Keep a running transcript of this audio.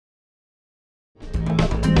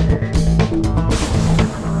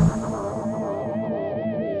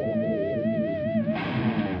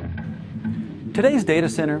Today's data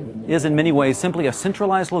center is in many ways simply a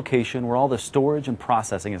centralized location where all the storage and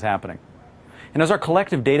processing is happening. And as our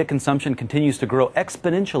collective data consumption continues to grow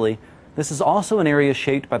exponentially, this is also an area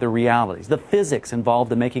shaped by the realities, the physics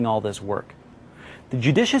involved in making all this work. The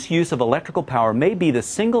judicious use of electrical power may be the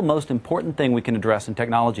single most important thing we can address in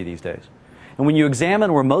technology these days. And when you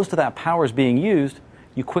examine where most of that power is being used,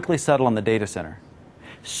 you quickly settle on the data center.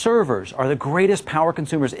 Servers are the greatest power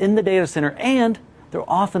consumers in the data center, and they're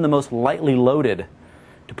often the most lightly loaded.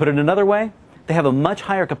 To put it another way, they have a much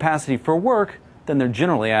higher capacity for work than they're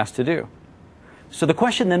generally asked to do. So the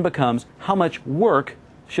question then becomes, how much work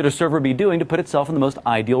should a server be doing to put itself in the most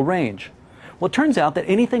ideal range? Well, it turns out that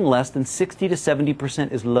anything less than 60 to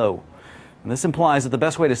 70% is low. And this implies that the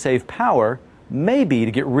best way to save power may be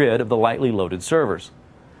to get rid of the lightly loaded servers.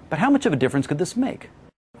 But how much of a difference could this make?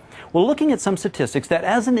 Well, looking at some statistics that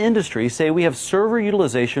as an industry say we have server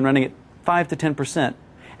utilization running at 5 to 10%,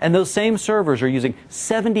 and those same servers are using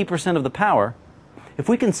 70% of the power, if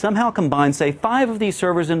we can somehow combine, say, 5 of these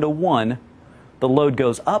servers into one, the load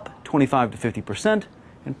goes up 25 to 50%,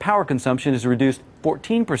 and power consumption is reduced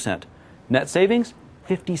 14%. Net savings,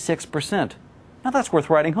 56%. Now that's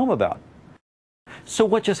worth writing home about. So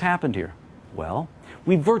what just happened here? Well,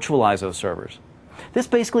 we virtualized those servers. This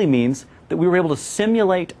basically means that we were able to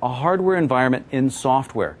simulate a hardware environment in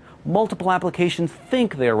software. Multiple applications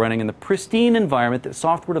think they are running in the pristine environment that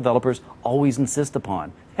software developers always insist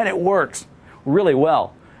upon. And it works really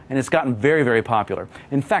well. And it's gotten very, very popular.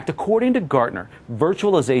 In fact, according to Gartner,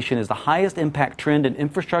 virtualization is the highest impact trend in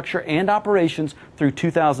infrastructure and operations through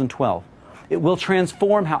 2012. It will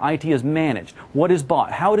transform how IT is managed, what is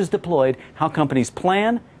bought, how it is deployed, how companies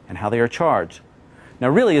plan, and how they are charged. Now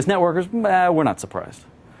really, as networkers, we're not surprised.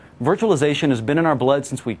 Virtualization has been in our blood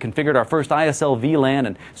since we configured our first ISL VLAN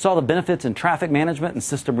and saw the benefits in traffic management and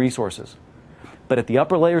system resources. But at the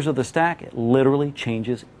upper layers of the stack, it literally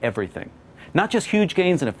changes everything. Not just huge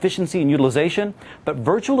gains in efficiency and utilization, but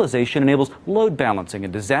virtualization enables load balancing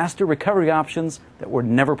and disaster recovery options that were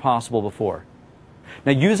never possible before.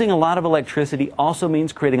 Now, using a lot of electricity also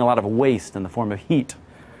means creating a lot of waste in the form of heat.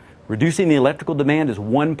 Reducing the electrical demand is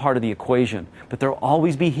one part of the equation, but there will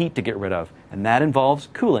always be heat to get rid of, and that involves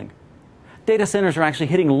cooling. Data centers are actually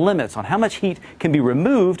hitting limits on how much heat can be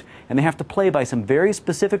removed, and they have to play by some very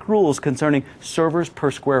specific rules concerning servers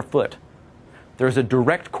per square foot. There is a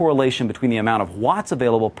direct correlation between the amount of watts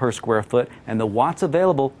available per square foot and the watts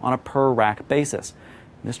available on a per rack basis.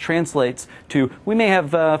 This translates to, we may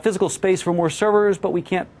have physical space for more servers, but we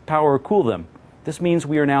can't power or cool them. This means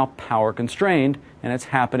we are now power constrained, and it's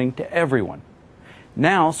happening to everyone.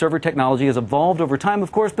 Now, server technology has evolved over time,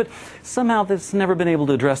 of course, but somehow it's never been able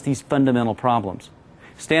to address these fundamental problems.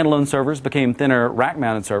 Standalone servers became thinner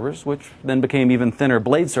rack-mounted servers, which then became even thinner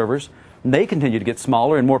blade servers. They continue to get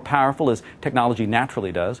smaller and more powerful as technology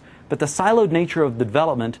naturally does, but the siloed nature of the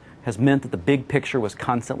development has meant that the big picture was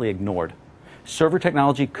constantly ignored. Server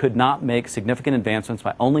technology could not make significant advancements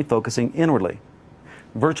by only focusing inwardly.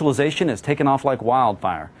 Virtualization has taken off like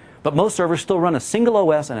wildfire, but most servers still run a single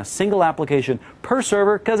OS and a single application per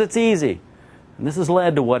server because it's easy. And this has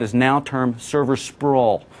led to what is now termed server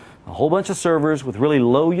sprawl, a whole bunch of servers with really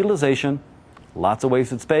low utilization, lots of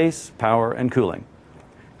wasted space, power, and cooling.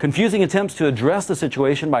 Confusing attempts to address the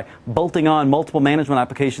situation by bolting on multiple management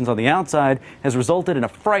applications on the outside has resulted in a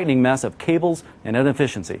frightening mess of cables and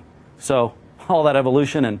inefficiency. So, all that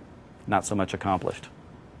evolution and not so much accomplished.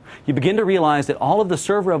 You begin to realize that all of the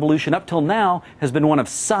server evolution up till now has been one of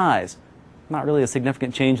size, not really a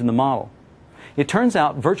significant change in the model. It turns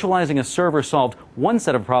out virtualizing a server solved one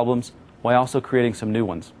set of problems while also creating some new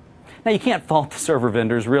ones. Now, you can't fault the server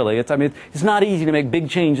vendors, really. It's not easy to make big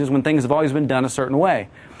changes when things have always been done a certain way.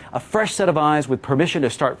 A fresh set of eyes with permission to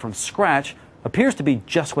start from scratch appears to be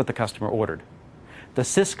just what the customer ordered. The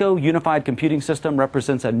Cisco Unified Computing System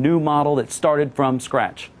represents a new model that started from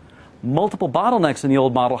scratch. Multiple bottlenecks in the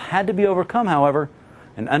old model had to be overcome, however,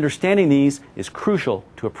 and understanding these is crucial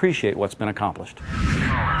to appreciate what's been accomplished.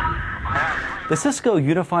 The Cisco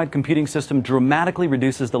Unified Computing System dramatically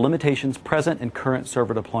reduces the limitations present in current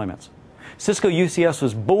server deployments. Cisco UCS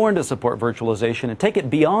was born to support virtualization and take it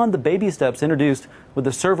beyond the baby steps introduced with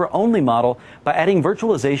the server-only model by adding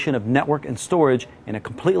virtualization of network and storage in a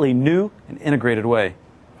completely new and integrated way.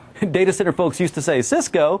 Data center folks used to say,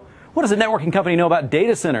 Cisco, what does a networking company know about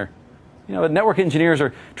data center? You know, network engineers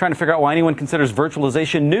are trying to figure out why anyone considers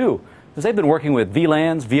virtualization new, because they've been working with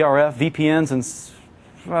VLANs, VRF, VPNs,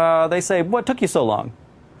 and they say, what took you so long?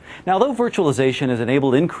 Now, although virtualization has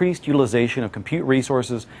enabled increased utilization of compute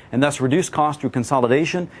resources and thus reduced costs through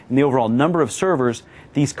consolidation in the overall number of servers,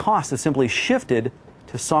 these costs have simply shifted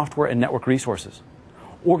to software and network resources.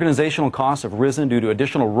 Organizational costs have risen due to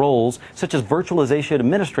additional roles such as virtualization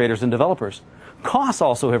administrators and developers. Costs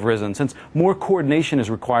also have risen since more coordination is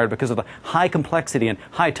required because of the high complexity and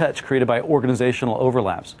high touch created by organizational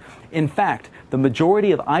overlaps. In fact, the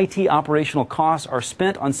majority of IT operational costs are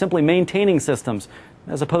spent on simply maintaining systems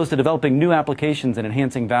as opposed to developing new applications and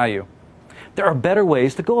enhancing value. There are better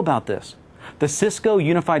ways to go about this. The Cisco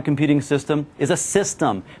Unified Computing System is a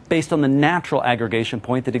system based on the natural aggregation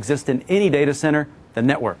point that exists in any data center, the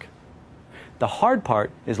network. The hard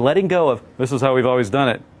part is letting go of, this is how we've always done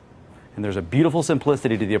it. And there's a beautiful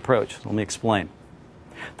simplicity to the approach. Let me explain.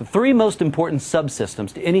 The three most important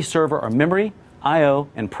subsystems to any server are memory, I/O,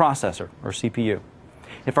 and processor, or CPU.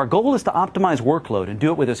 If our goal is to optimize workload and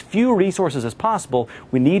do it with as few resources as possible,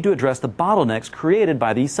 we need to address the bottlenecks created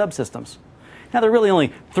by these subsystems. Now, there are really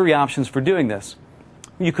only three options for doing this.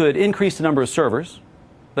 You could increase the number of servers,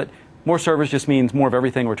 but more servers just means more of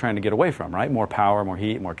everything we're trying to get away from, right? More power, more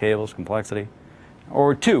heat, more cables, complexity.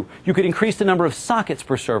 Or two, you could increase the number of sockets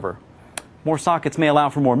per server. More sockets may allow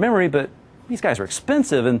for more memory, but these guys are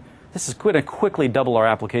expensive, and this is going to quickly double our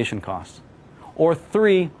application costs. Or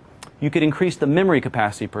three, you could increase the memory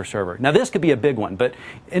capacity per server. Now, this could be a big one, but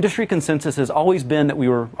industry consensus has always been that we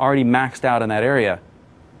were already maxed out in that area.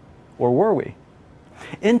 Or were we?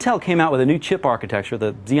 Intel came out with a new chip architecture,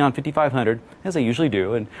 the Xeon 5500, as they usually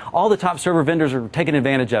do, and all the top server vendors are taking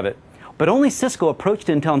advantage of it. But only Cisco approached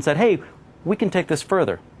Intel and said, hey, we can take this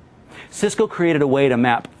further. Cisco created a way to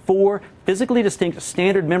map 4 physically distinct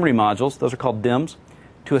standard memory modules, those are called DIMMs,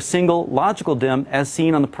 to a single logical DIMM as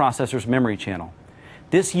seen on the processor's memory channel.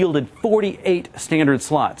 This yielded 48 standard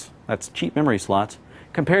slots, that's cheap memory slots,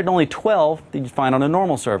 compared to only 12 that you'd find on a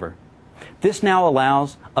normal server. This now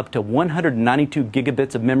allows up to 192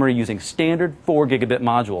 gigabits of memory using standard 4 gigabit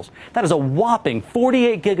modules. That is a whopping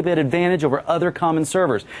 48 gigabit advantage over other common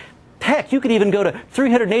servers. Heck, you could even go to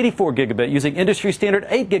 384 gigabit using industry standard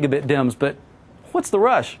 8 gigabit DIMMs, but what's the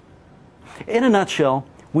rush? In a nutshell,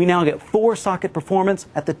 we now get 4-socket performance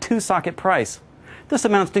at the 2-socket price. This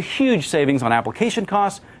amounts to huge savings on application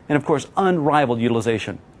costs and, of course, unrivaled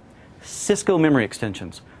utilization. Cisco memory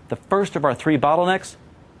extensions, the first of our 3 bottlenecks,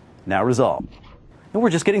 now resolved. And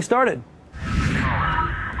we're just getting started.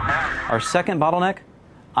 Our second bottleneck,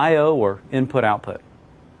 I/O, or input-output.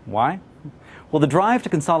 Why? Well, the drive to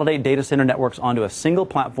consolidate data center networks onto a single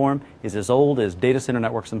platform is as old as data center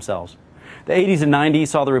networks themselves. The 80s and 90s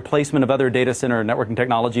saw the replacement of other data center networking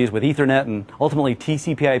technologies with Ethernet and ultimately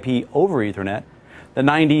TCP/IP over Ethernet. The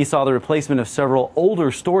 90s saw the replacement of several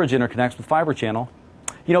older storage interconnects with fiber channel.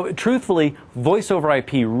 You know, truthfully, voice over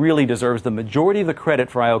IP really deserves the majority of the credit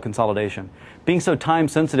for I/O consolidation. Being so time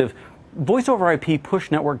sensitive, voice over IP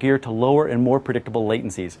pushed network gear to lower and more predictable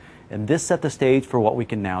latencies, and this set the stage for what we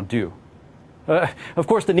can now do. Of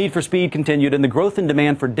course, the need for speed continued, and the growth in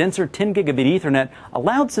demand for denser 10 gigabit Ethernet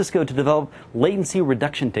allowed Cisco to develop latency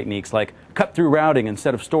reduction techniques like cut-through routing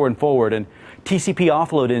instead of store and forward, and TCP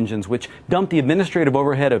offload engines, which dump the administrative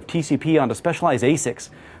overhead of TCP onto specialized ASICs,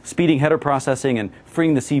 speeding header processing and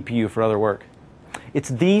freeing the CPU for other work. It's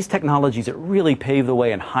these technologies that really pave the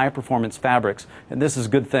way in high-performance fabrics, and this is a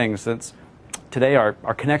good thing since today our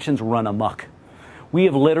connections run amok. We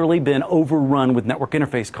have literally been overrun with network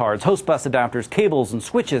interface cards, host bus adapters, cables, and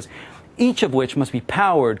switches, each of which must be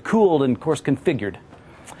powered, cooled, and of course configured.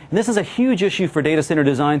 And this is a huge issue for data center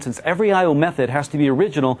design since every I/O method has to be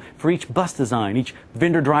original for each bus design, each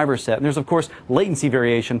vendor driver set. And there's of course latency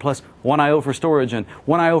variation, plus one I/O for storage and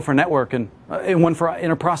one I/O for network and one for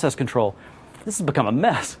inter-process control. This has become a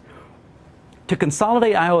mess. To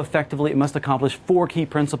consolidate I/O effectively, it must accomplish 4 key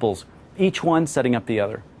principles, each one setting up the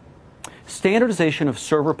other. Standardization of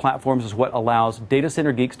server platforms is what allows data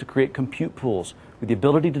center geeks to create compute pools with the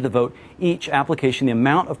ability to devote each application the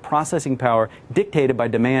amount of processing power dictated by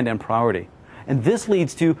demand and priority. And this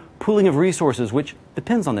leads to pooling of resources, which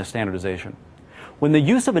depends on this standardization. When the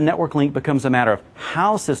use of a network link becomes a matter of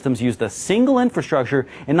how systems use the single infrastructure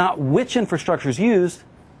and not which infrastructure is used,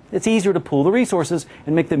 it's easier to pool the resources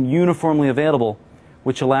and make them uniformly available,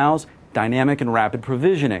 which allows dynamic and rapid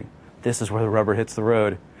provisioning. This is where the rubber hits the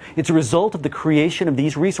road. It's a result of the creation of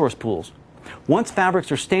these resource pools. Once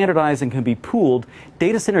fabrics are standardized and can be pooled,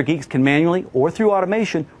 data center geeks can manually or through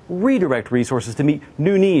automation redirect resources to meet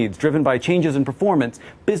new needs driven by changes in performance,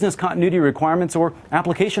 business continuity requirements, or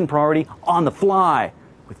application priority on the fly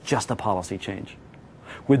with just a policy change.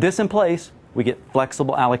 With this in place, we get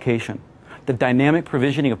flexible allocation, the dynamic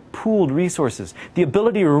provisioning of pooled resources, the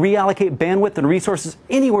ability to reallocate bandwidth and resources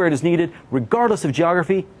anywhere it is needed, regardless of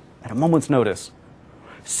geography, at a moment's notice.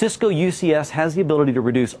 Cisco UCS has the ability to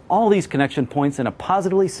reduce all these connection points in a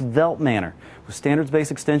positively svelte manner with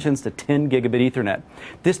standards-based extensions to 10 gigabit Ethernet.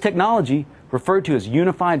 This technology, referred to as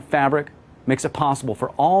unified fabric, makes it possible for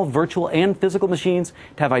all virtual and physical machines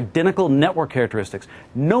to have identical network characteristics,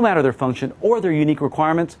 no matter their function or their unique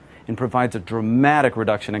requirements, and provides a dramatic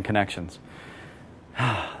reduction in connections.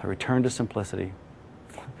 A return to simplicity.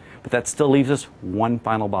 But that still leaves us one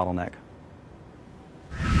final bottleneck.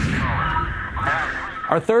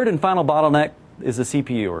 Our third and final bottleneck is the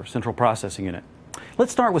CPU, or central processing unit.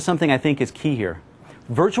 Let's start with something I think is key here.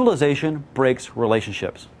 Virtualization breaks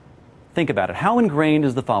relationships. Think about it. How ingrained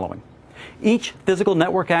is the following? Each physical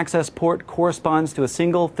network access port corresponds to a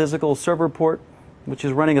single physical server port, which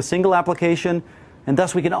is running a single application, and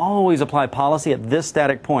thus we can always apply policy at this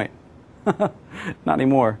static point. Not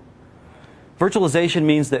anymore. Virtualization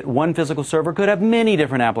means that one physical server could have many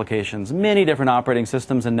different applications, many different operating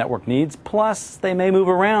systems and network needs, plus they may move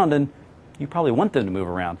around, and you probably want them to move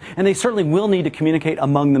around. And they certainly will need to communicate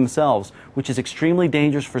among themselves, which is extremely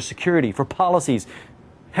dangerous for security, for policies,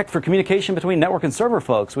 heck, for communication between network and server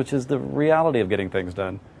folks, which is the reality of getting things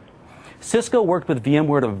done. Cisco worked with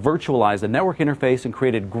VMware to virtualize the network interface and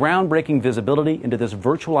created groundbreaking visibility into this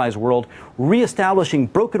virtualized world, reestablishing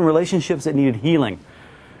broken relationships that needed healing.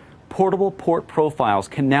 Portable port profiles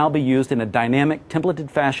can now be used in a dynamic, templated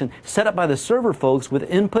fashion set up by the server folks with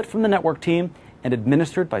input from the network team and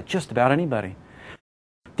administered by just about anybody.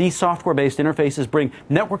 These software-based interfaces bring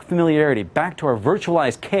network familiarity back to our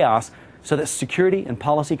virtualized chaos so that security and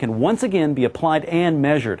policy can once again be applied and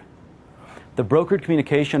measured. The brokered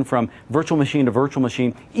communication from virtual machine to virtual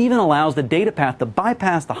machine even allows the data path to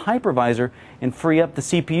bypass the hypervisor and free up the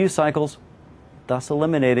CPU cycles, thus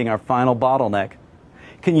eliminating our final bottleneck.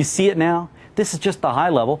 Can you see it now? This is just the high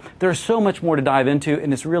level. There's so much more to dive into,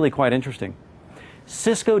 and it's really quite interesting.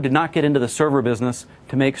 Cisco did not get into the server business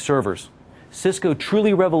to make servers. Cisco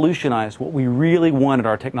truly revolutionized what we really wanted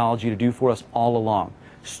our technology to do for us all along: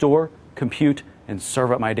 store, compute, and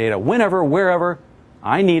serve up my data whenever, wherever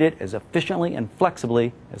I need it, as efficiently and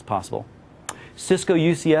flexibly as possible. Cisco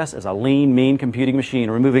UCS is a lean, mean computing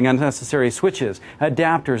machine, removing unnecessary switches,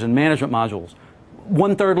 adapters, and management modules.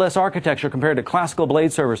 1/3 less architecture compared to classical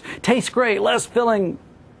blade servers. Tastes great, less filling.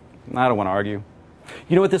 I don't want to argue.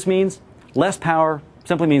 You know what this means? Less power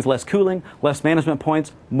simply means less cooling, less management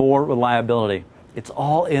points, more reliability. It's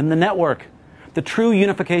all in the network. The true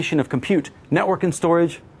unification of compute, network, and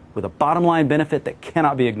storage with a bottom line benefit that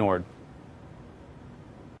cannot be ignored.